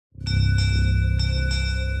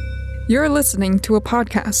You're listening to a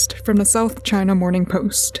podcast from the South China Morning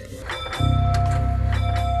Post.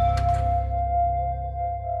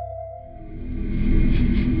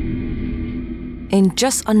 In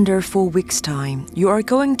just under 4 weeks' time, you are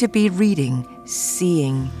going to be reading,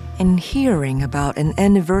 seeing, and hearing about an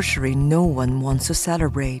anniversary no one wants to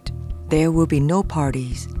celebrate. There will be no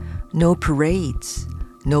parties, no parades,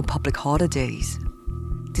 no public holidays.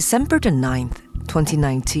 December the 9th,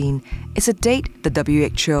 2019 is a date the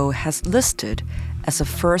WHO has listed as the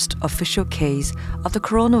first official case of the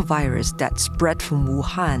coronavirus that spread from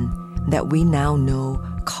Wuhan that we now know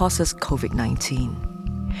causes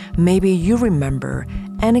COVID-19. Maybe you remember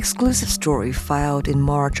an exclusive story filed in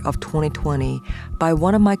March of 2020 by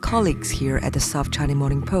one of my colleagues here at the South China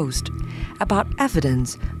Morning Post about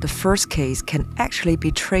evidence the first case can actually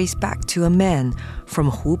be traced back to a man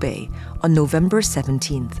from Hubei on November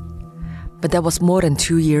 17th. But that was more than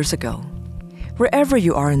 2 years ago. Wherever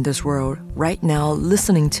you are in this world right now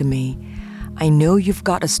listening to me, I know you've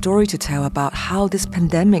got a story to tell about how this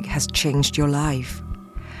pandemic has changed your life.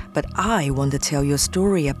 But I want to tell you a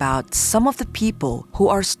story about some of the people who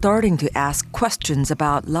are starting to ask questions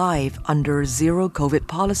about life under zero COVID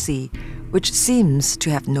policy, which seems to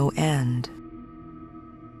have no end.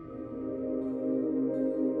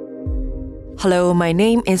 Hello, my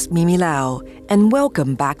name is Mimi Lau, and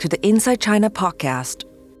welcome back to the Inside China podcast.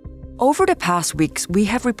 Over the past weeks, we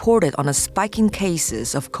have reported on a spike in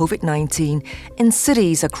cases of COVID-19 in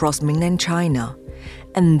cities across mainland China.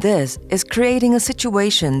 And this is creating a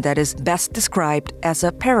situation that is best described as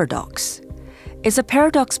a paradox. It's a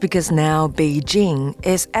paradox because now Beijing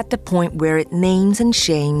is at the point where it names and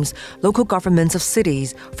shames local governments of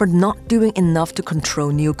cities for not doing enough to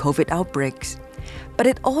control new COVID outbreaks. But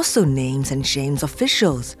it also names and shames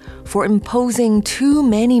officials for imposing too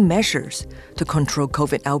many measures to control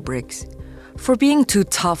COVID outbreaks, for being too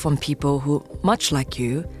tough on people who, much like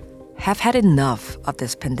you, have had enough of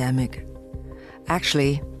this pandemic.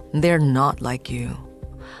 Actually, they're not like you.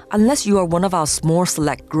 Unless you are one of our small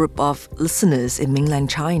select group of listeners in mainland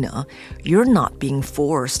China, you're not being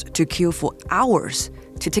forced to queue for hours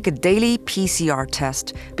to take a daily PCR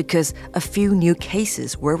test because a few new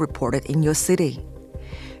cases were reported in your city.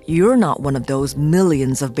 You're not one of those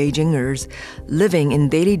millions of Beijingers living in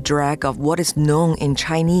daily dread of what is known in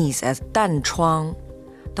Chinese as 弹窗,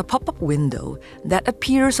 the pop-up window that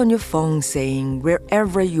appears on your phone saying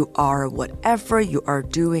wherever you are, whatever you are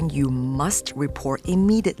doing, you must report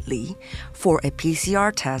immediately for a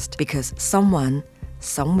PCR test because someone,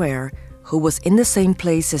 somewhere, who was in the same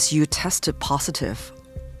place as you tested positive.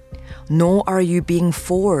 Nor are you being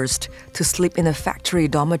forced to sleep in a factory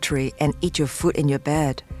dormitory and eat your food in your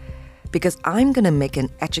bed. Because I'm going to make an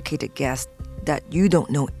educated guess that you don't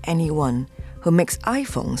know anyone who makes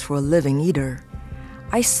iPhones for a living either.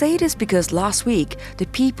 I say this because last week, the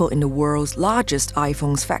people in the world's largest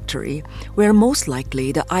iPhones factory, where most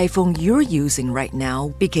likely the iPhone you're using right now,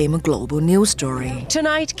 became a global news story.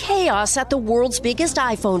 Tonight, chaos at the world's biggest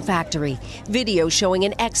iPhone factory. Video showing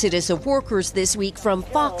an exodus of workers this week from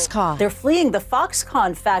Foxconn. They're fleeing the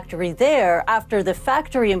Foxconn factory there after the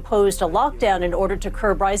factory imposed a lockdown in order to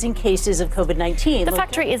curb rising cases of COVID-19. The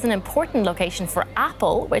factory is an important location for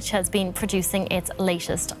Apple, which has been producing its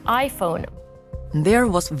latest iPhone. There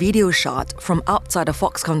was video shot from outside the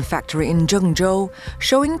Foxconn factory in Zhengzhou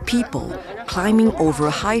showing people climbing over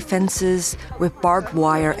high fences with barbed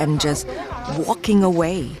wire and just walking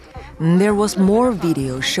away. There was more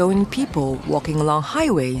video showing people walking along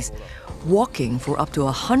highways, walking for up to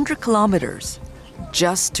 100 kilometers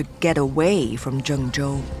just to get away from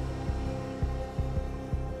Zhengzhou.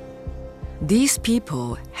 These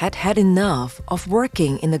people had had enough of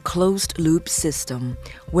working in a closed-loop system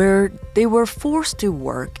where they were forced to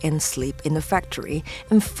work and sleep in the factory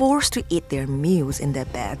and forced to eat their meals in their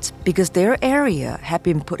beds because their area had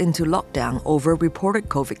been put into lockdown over reported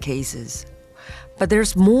COVID cases. But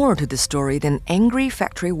there's more to the story than angry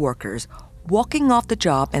factory workers walking off the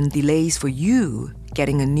job and delays for you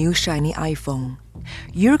getting a new shiny iPhone.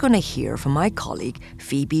 You're going to hear from my colleague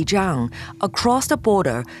Phoebe Zhang across the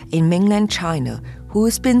border in mainland China who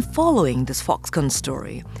has been following this Foxconn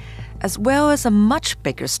story, as well as a much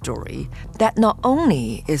bigger story that not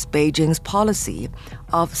only is Beijing's policy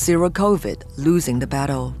of zero COVID losing the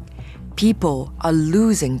battle. People are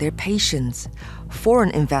losing their patience.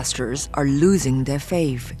 Foreign investors are losing their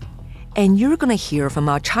faith. And you're going to hear from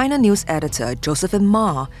our China news editor, Josephine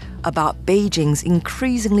Ma, about Beijing's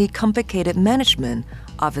increasingly complicated management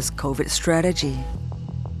of its COVID strategy.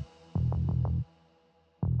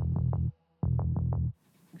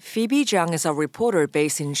 Phoebe Zhang is a reporter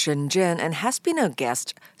based in Shenzhen and has been a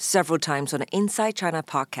guest several times on the Inside China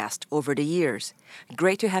podcast over the years.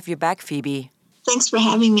 Great to have you back, Phoebe. Thanks for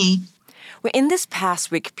having me. Well, in this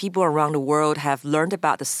past week, people around the world have learned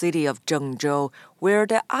about the city of Zhengzhou, where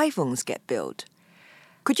the iPhones get built.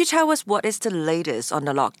 Could you tell us what is the latest on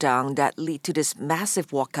the lockdown that led to this massive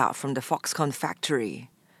walkout from the Foxconn factory?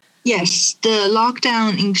 Yes, the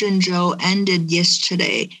lockdown in Zhengzhou ended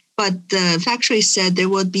yesterday, but the factory said there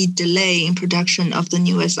would be delay in production of the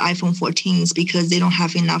newest iPhone 14s because they don't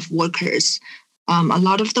have enough workers. A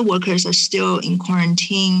lot of the workers are still in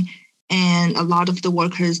quarantine, and a lot of the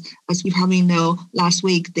workers, as you probably know, last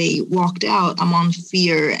week they walked out among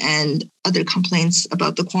fear and other complaints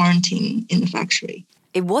about the quarantine in the factory.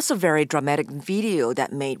 It was a very dramatic video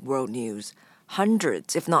that made world news.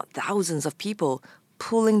 Hundreds, if not thousands of people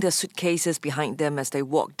pulling their suitcases behind them as they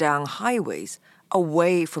walk down highways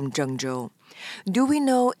away from Zhengzhou. Do we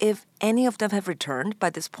know if any of them have returned by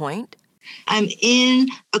this point? I'm in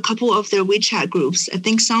a couple of their WeChat groups. I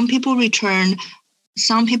think some people returned.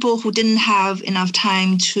 Some people who didn't have enough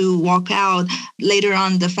time to walk out, later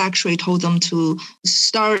on the factory told them to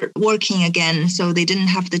start working again, so they didn't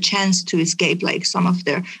have the chance to escape like some of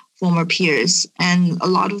their former peers. And a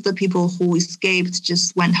lot of the people who escaped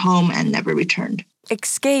just went home and never returned.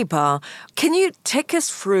 Escape, huh? Can you take us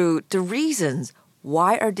through the reasons?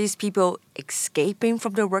 Why are these people escaping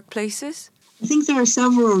from their workplaces? I think there are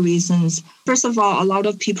several reasons. First of all, a lot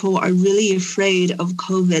of people are really afraid of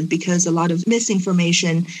COVID because a lot of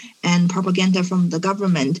misinformation and propaganda from the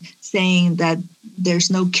government saying that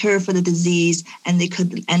there's no cure for the disease and they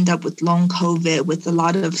could end up with long COVID with a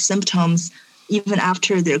lot of symptoms even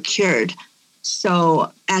after they're cured.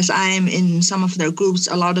 So as I'm in some of their groups,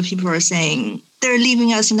 a lot of people are saying they're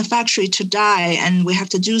leaving us in the factory to die and we have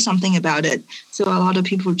to do something about it. So a lot of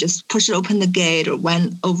people just pushed open the gate or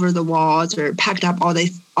went over the walls or packed up all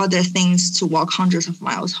their things to walk hundreds of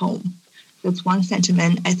miles home. That's one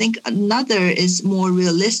sentiment. I think another is more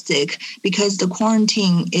realistic because the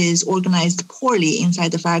quarantine is organized poorly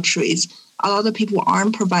inside the factories. A lot of people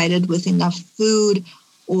aren't provided with enough food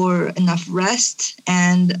or enough rest.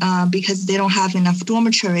 And because they don't have enough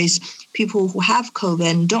dormitories, people who have COVID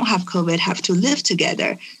and don't have COVID have to live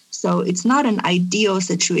together. So it's not an ideal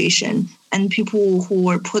situation. And people who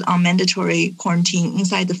were put on mandatory quarantine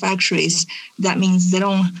inside the factories, that means they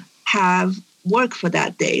don't have work for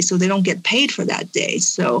that day. So they don't get paid for that day.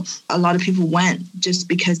 So a lot of people went just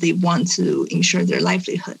because they want to ensure their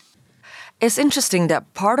livelihood. It's interesting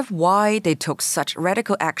that part of why they took such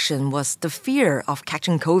radical action was the fear of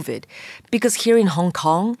catching COVID. Because here in Hong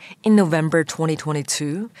Kong, in November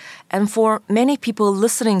 2022, and for many people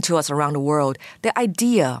listening to us around the world, the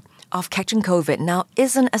idea of catching COVID now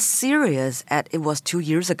isn't as serious as it was 2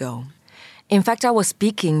 years ago. In fact, I was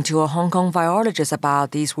speaking to a Hong Kong virologist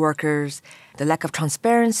about these workers, the lack of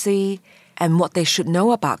transparency, and what they should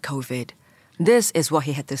know about COVID. This is what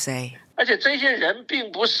he had to say.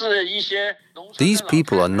 These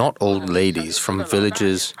people are not old ladies from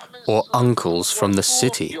villages or uncles from the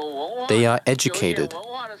city. They are educated.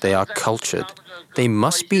 They are cultured. They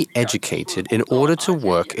must be educated in order to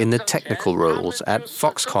work in the technical roles at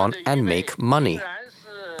Foxconn and make money.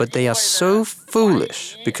 But they are so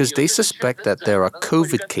foolish because they suspect that there are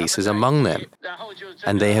COVID cases among them,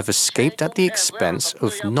 and they have escaped at the expense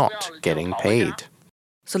of not getting paid.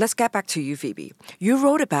 So let's get back to you, Phoebe. You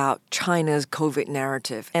wrote about China's COVID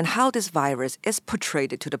narrative and how this virus is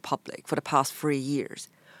portrayed to the public for the past 3 years.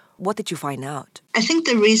 What did you find out? I think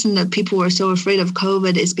the reason that people are so afraid of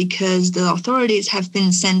COVID is because the authorities have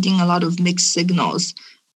been sending a lot of mixed signals.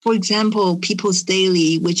 For example, People's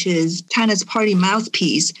Daily, which is China's party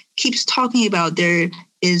mouthpiece, keeps talking about there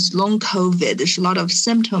is long COVID. There's a lot of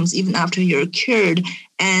symptoms even after you're cured.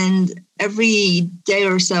 And every day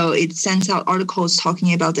or so, it sends out articles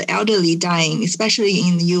talking about the elderly dying, especially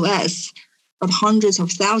in the US, of hundreds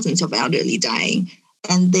of thousands of elderly dying.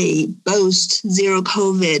 And they boast zero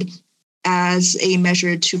COVID as a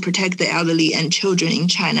measure to protect the elderly and children in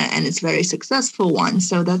China. And it's a very successful one.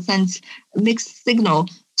 So that sends a mixed signal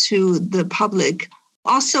to the public.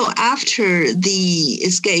 Also, after the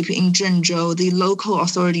escape in Zhengzhou, the local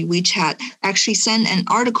authority WeChat actually sent an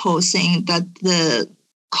article saying that the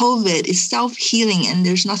COVID is self-healing and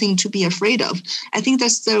there's nothing to be afraid of. I think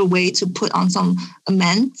that's their way to put on some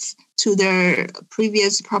amends to their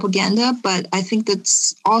previous propaganda, but I think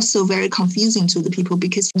that's also very confusing to the people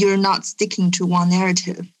because you're not sticking to one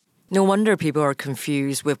narrative. No wonder people are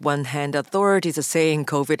confused. With one hand, authorities are saying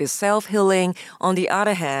COVID is self-healing. On the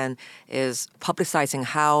other hand, is publicizing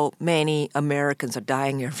how many Americans are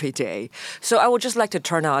dying every day. So I would just like to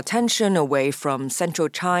turn our attention away from central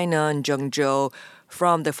China and Zhengzhou,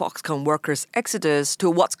 from the Foxconn workers' exodus to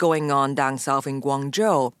what's going on down south in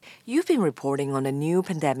Guangzhou. You've been reporting on the new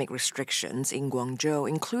pandemic restrictions in Guangzhou,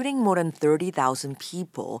 including more than 30,000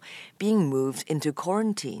 people being moved into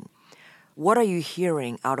quarantine. What are you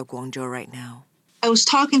hearing out of Guangzhou right now? I was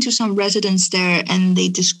talking to some residents there, and they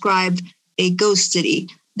described a ghost city.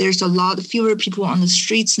 There's a lot fewer people on the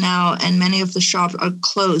streets now, and many of the shops are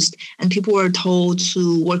closed, and people are told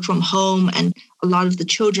to work from home, and a lot of the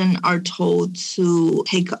children are told to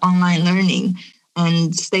take online learning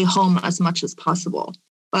and stay home as much as possible.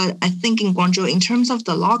 But I think in Guangzhou, in terms of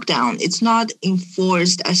the lockdown, it's not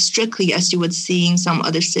enforced as strictly as you would see in some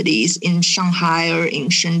other cities in Shanghai or in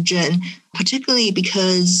Shenzhen, particularly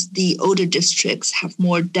because the older districts have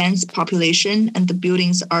more dense population and the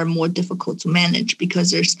buildings are more difficult to manage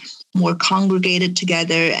because there's more congregated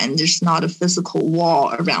together and there's not a physical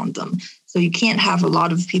wall around them. So you can't have a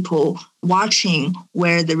lot of people watching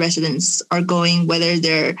where the residents are going, whether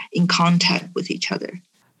they're in contact with each other.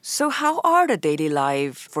 So how are the daily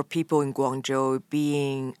life for people in Guangzhou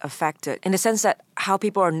being affected in the sense that how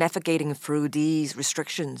people are navigating through these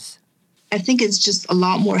restrictions? I think it's just a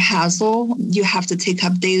lot more hassle. You have to take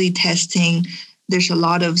up daily testing. There's a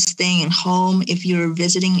lot of staying at home. If you're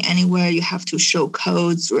visiting anywhere, you have to show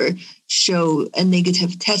codes or show a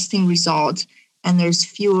negative testing result. And there's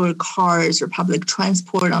fewer cars or public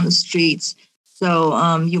transport on the streets.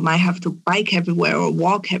 So you might have to bike everywhere or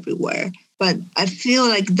walk everywhere. But I feel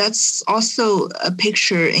like that's also a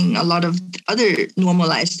picture in a lot of other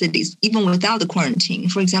normalized cities, even without the quarantine.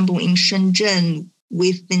 For example, in Shenzhen,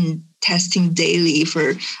 we've been testing daily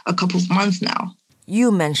for a couple of months now.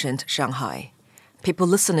 You mentioned Shanghai. People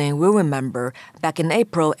listening will remember back in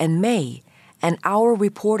April and May, and our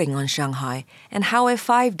reporting on Shanghai and how a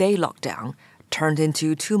 5-day lockdown turned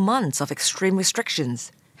into 2 months of extreme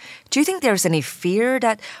restrictions. Do you think there's any fear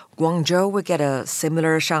that Guangzhou will get a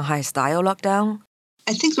similar Shanghai-style lockdown?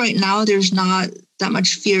 I think right now there's not that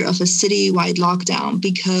much fear of a citywide lockdown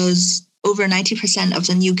because over 90% of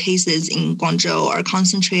the new cases in Guangzhou are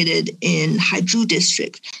concentrated in Haizhu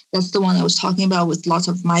district. That's the one I was talking about with lots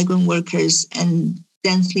of migrant workers and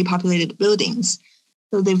densely populated buildings.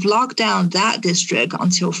 So they've locked down that district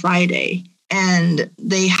until Friday, and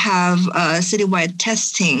they have citywide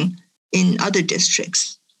testing in other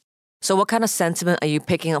districts. So what kind of sentiment are you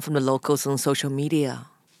picking up from the locals on social media?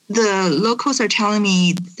 The locals are telling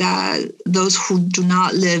me that those who do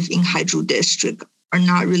not live in Haizhu district are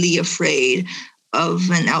not really afraid of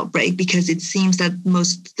an outbreak because it seems that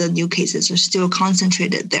most of the new cases are still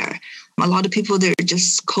concentrated there. A lot of people, they're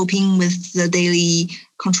just coping with the daily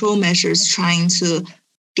control measures, trying to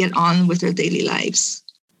get on with their daily lives.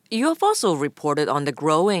 You have also reported on the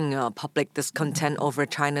growing public discontent over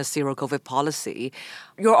China's zero-COVID policy.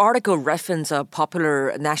 Your article referenced a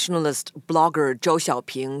popular nationalist blogger, Zhou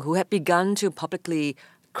Xiaoping, who had begun to publicly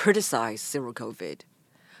criticize zero-COVID.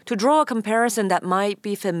 To draw a comparison that might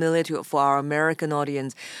be familiar for our American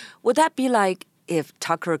audience, would that be like if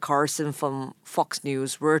Tucker Carlson from Fox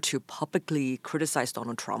News were to publicly criticize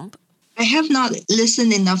Donald Trump? I have not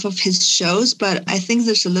listened enough of his shows, but I think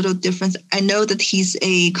there's a little difference. I know that he's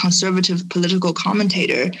a conservative political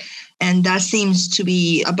commentator, and that seems to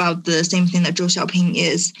be about the same thing that Zhou Xiaoping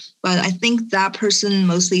is. But I think that person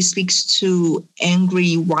mostly speaks to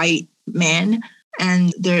angry white men,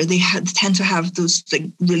 and they tend to have those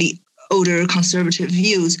really older conservative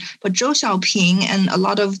views. But Zhou Xiaoping and a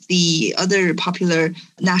lot of the other popular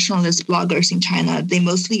nationalist bloggers in China, they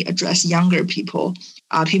mostly address younger people.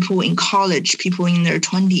 People in college, people in their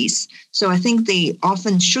 20s. So I think they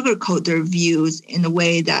often sugarcoat their views in a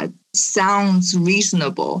way that sounds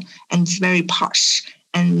reasonable and very posh.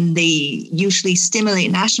 And they usually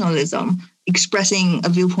stimulate nationalism, expressing a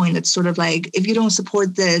viewpoint that's sort of like, if you don't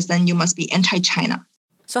support this, then you must be anti-China.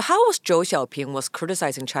 So how was Zhou Xiaoping was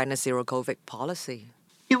criticizing China's zero-COVID policy?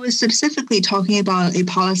 It was specifically talking about a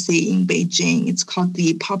policy in Beijing. It's called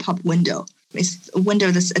the pop-up window. It's a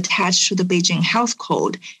window that's attached to the Beijing Health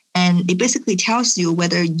Code, and it basically tells you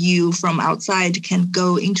whether you from outside can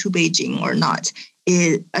go into Beijing or not.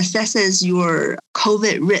 It assesses your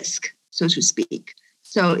COVID risk, so to speak.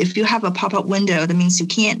 So if you have a pop-up window, that means you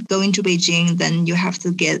can't go into Beijing, then you have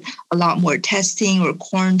to get a lot more testing or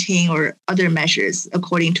quarantine or other measures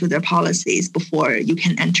according to their policies before you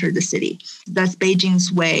can enter the city. That's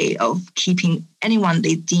Beijing's way of keeping anyone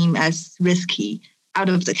they deem as risky out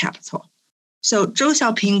of the capital. So Zhou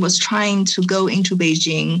Xiaoping was trying to go into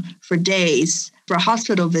Beijing for days for a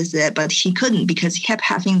hospital visit, but he couldn't because he kept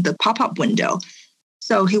having the pop-up window.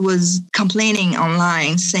 So he was complaining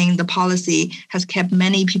online, saying the policy has kept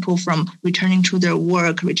many people from returning to their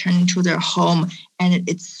work, returning to their home, and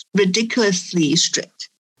it's ridiculously strict.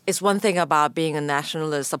 It's one thing about being a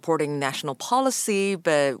nationalist supporting national policy,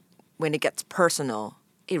 but when it gets personal,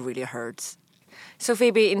 it really hurts. So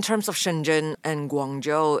Phoebe, in terms of Shenzhen and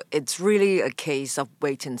Guangzhou, it's really a case of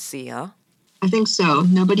wait and see, huh? I think so.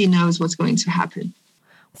 Nobody knows what's going to happen.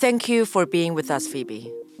 Thank you for being with us,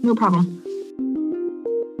 Phoebe. No problem.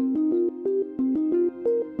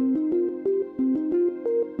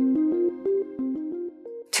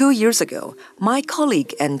 Two years ago, my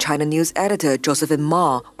colleague and China News editor Josephine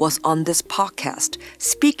Ma was on this podcast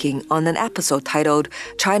speaking on an episode titled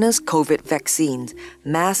China's COVID Vaccines,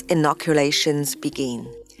 Mass Inoculations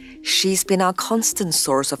Begin. She's been our constant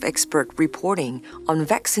source of expert reporting on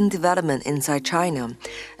vaccine development inside China,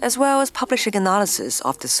 as well as publishing analysis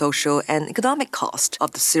of the social and economic cost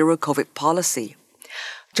of the zero-COVID policy.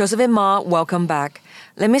 Josephine Ma, welcome back.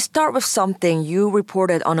 Let me start with something you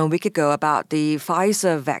reported on a week ago about the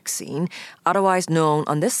Pfizer vaccine, otherwise known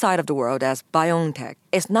on this side of the world as BioNTech.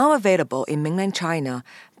 It's now available in mainland China,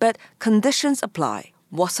 but conditions apply.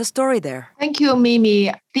 What's the story there? Thank you,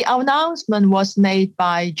 Mimi. The announcement was made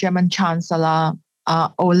by German Chancellor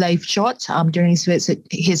Olaf Scholz during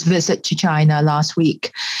his visit to China last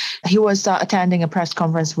week. He was attending a press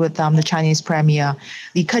conference with the Chinese Premier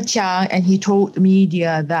Li Keqiang, and he told the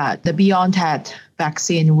media that the BioNTech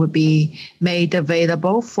vaccine would be made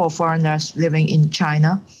available for foreigners living in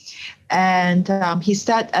China. And he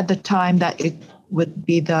said at the time that it would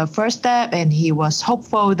be the first step, and he was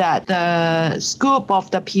hopeful that the scope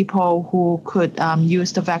of the people who could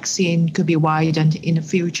use the vaccine could be widened in the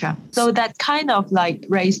future. So that kind of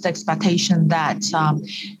raised the expectation that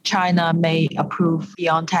China may approve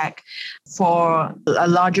BioNTech for a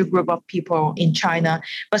larger group of people in China.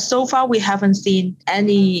 But so far, we haven't seen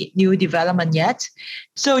any new development yet.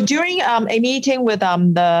 So during a meeting with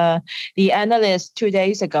the analysts 2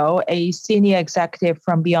 days ago, a senior executive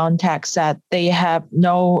from BioNTech said they have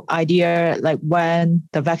no idea when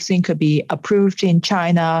the vaccine could be approved in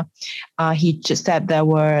China. He just said there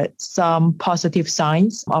were some positive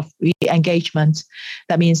signs of re-engagement.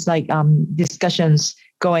 That means discussions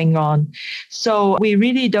going on. So we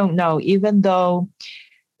really don't know, even though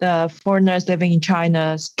the foreigners living in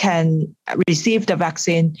China can receive the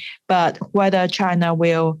vaccine, but whether China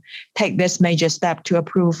will take this major step to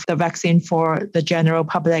approve the vaccine for the general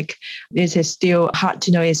public, this is still hard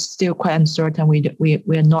to know. It's still quite uncertain.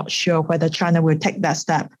 We're not sure whether China will take that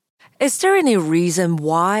step. Is there any reason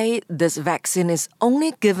why this vaccine is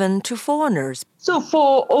only given to foreigners? So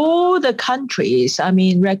for all the countries,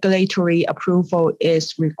 regulatory approval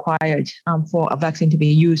is required for a vaccine to be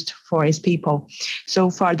used for its people. So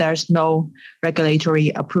far, there's no regulatory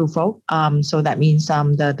approval. So that means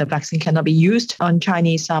the vaccine cannot be used on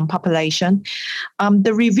Chinese population.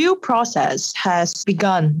 The review process has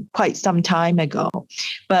begun quite some time ago,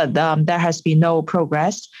 but there has been no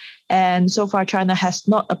progress. And so far, China has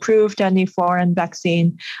not approved any foreign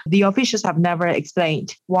vaccine. The officials have never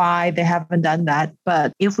explained why they haven't done that.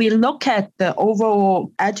 But if we look at the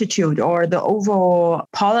overall attitude or the overall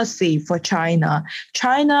policy for China,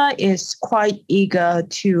 China is quite eager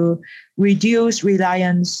to reduce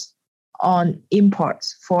reliance on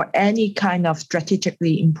imports for any kind of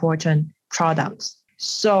strategically important products.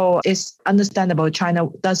 So it's understandable China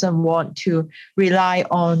doesn't want to rely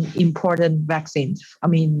on imported vaccines.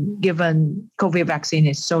 Given COVID vaccine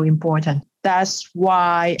is so important. That's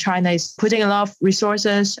why China is putting a lot of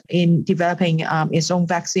resources in developing its own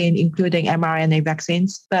vaccine, including mRNA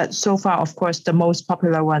vaccines. But so far, of course, the most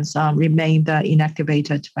popular ones remain the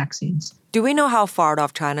inactivated vaccines. Do we know how far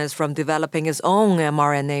off China is from developing its own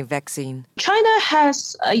mRNA vaccine? China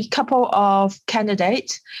has a couple of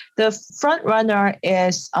candidates. The front runner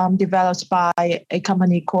is developed by a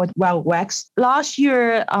company called WellVax. Last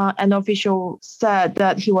year, an official said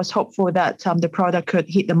that he was hopeful that the product could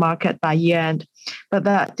hit the market by year-end, but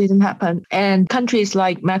that didn't happen. And countries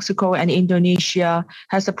like Mexico and Indonesia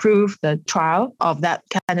has approved the trial of that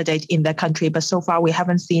candidate in their country, but so far we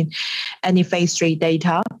haven't seen any phase 3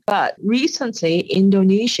 data. But recently,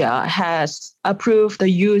 Indonesia has approved the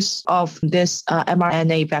use of this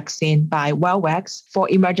mRNA vaccine by WellVax for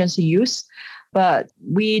emergency use. but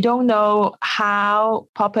we don't know how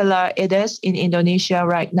popular it is in Indonesia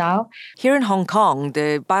right now. Here in Hong Kong,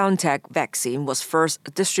 the BioNTech vaccine was first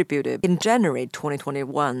distributed in January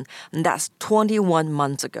 2021, and that's 21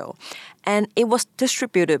 months ago. And it was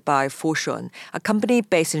distributed by Foxconn, a company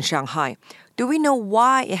based in Shanghai. Do we know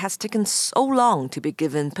why it has taken so long to be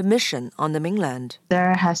given permission on the mainland?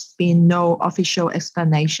 There has been no official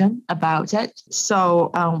explanation about it,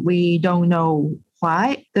 so we don't know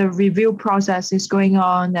why. The review process is going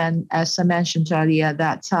on, and as I mentioned earlier,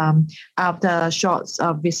 that after a short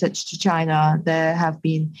visit to China, there have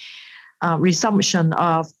been resumption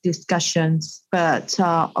of discussions. But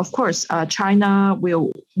of course, China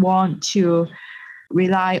will want to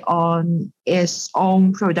rely on its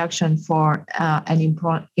own production for an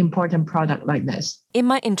important product like this. In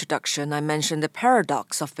my introduction, I mentioned the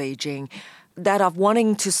paradox of Beijing, that of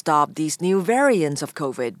wanting to stop these new variants of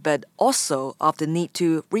COVID, but also of the need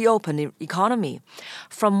to reopen the economy.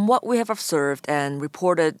 From what we have observed and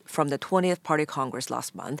reported from the 20th Party Congress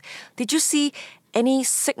last month, did you see any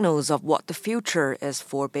signals of what the future is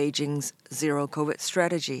for Beijing's zero COVID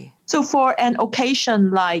strategy? So for an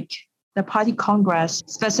occasion like the Party Congress,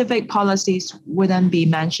 specific policies wouldn't be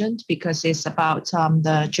mentioned because it's about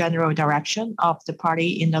the general direction of the party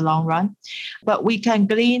in the long run. But we can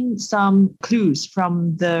glean some clues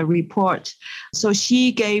from the report. So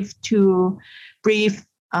she gave two brief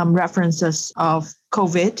references of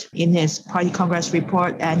COVID in his Party Congress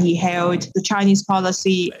report, and he hailed the Chinese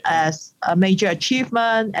policy as a major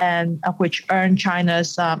achievement and which earned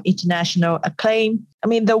China's international acclaim. I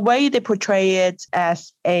mean, the way they portray it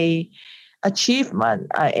as a achievement,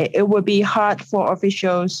 it would be hard for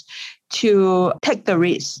officials to take the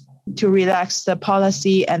risk to relax the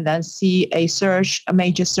policy and then see a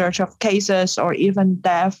major surge of cases or even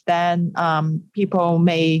death. Then people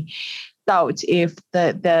may doubt if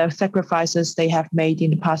the sacrifices they have made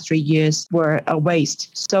in the past 3 years were a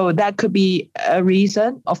waste. So that could be a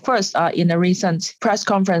reason. Of course, in a recent press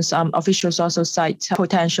conference, officials also cite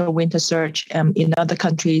potential winter surge in other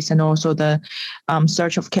countries and also the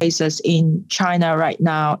surge of cases in China right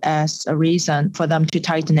now as a reason for them to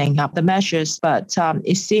tightening up the measures. But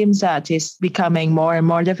it seems that it's becoming more and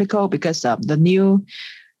more difficult because of the new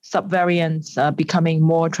subvariants becoming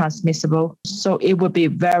more transmissible. So it would be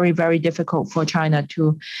very, very difficult for China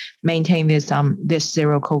to maintain this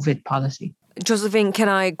zero COVID policy. Josephine, can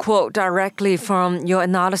I quote directly from your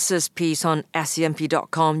analysis piece on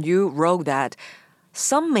SCMP.com? You wrote that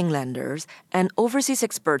some mainlanders and overseas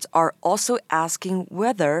experts are also asking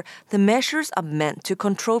whether the measures are meant to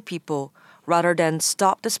control people rather than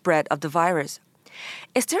stop the spread of the virus.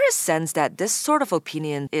 Is there a sense that this sort of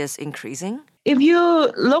opinion is increasing? If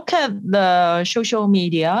you look at the social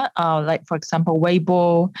media, like, for example,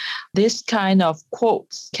 Weibo, this kind of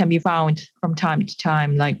quotes can be found from time to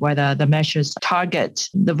time, like whether the measures target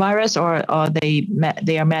the virus or they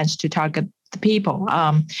are meant to target the people.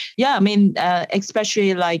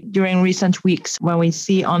 Especially like during recent weeks when we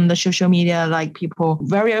see on the social media, like people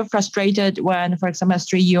very frustrated when, for example, a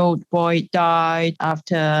 3-year-old boy died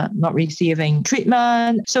after not receiving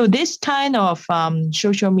treatment. So this kind of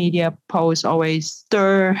social media posts always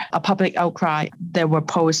stir a public outcry. There were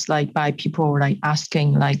posts like by people like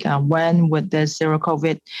asking like when would the zero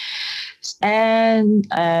COVID and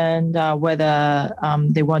whether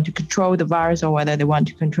they want to control the virus or whether they want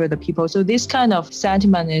to control the people. So this kind of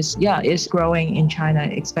sentiment is growing in China,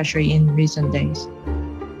 especially in recent days.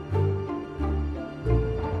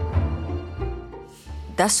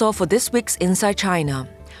 That's all for this week's Inside China.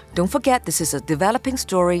 Don't forget, this is a developing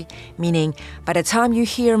story, meaning by the time you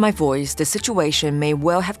hear my voice, the situation may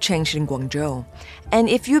well have changed in Guangzhou. And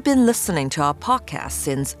if you've been listening to our podcast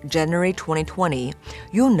since January 2020,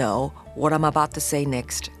 you'll know what I'm about to say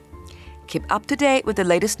next. Keep up to date with the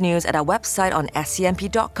latest news at our website on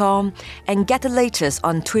scmp.com and get the latest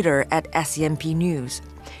on Twitter at SCMP News.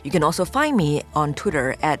 You can also find me on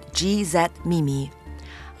Twitter at GZMimi.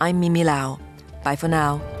 I'm Mimi Lau. Bye for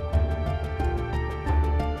now.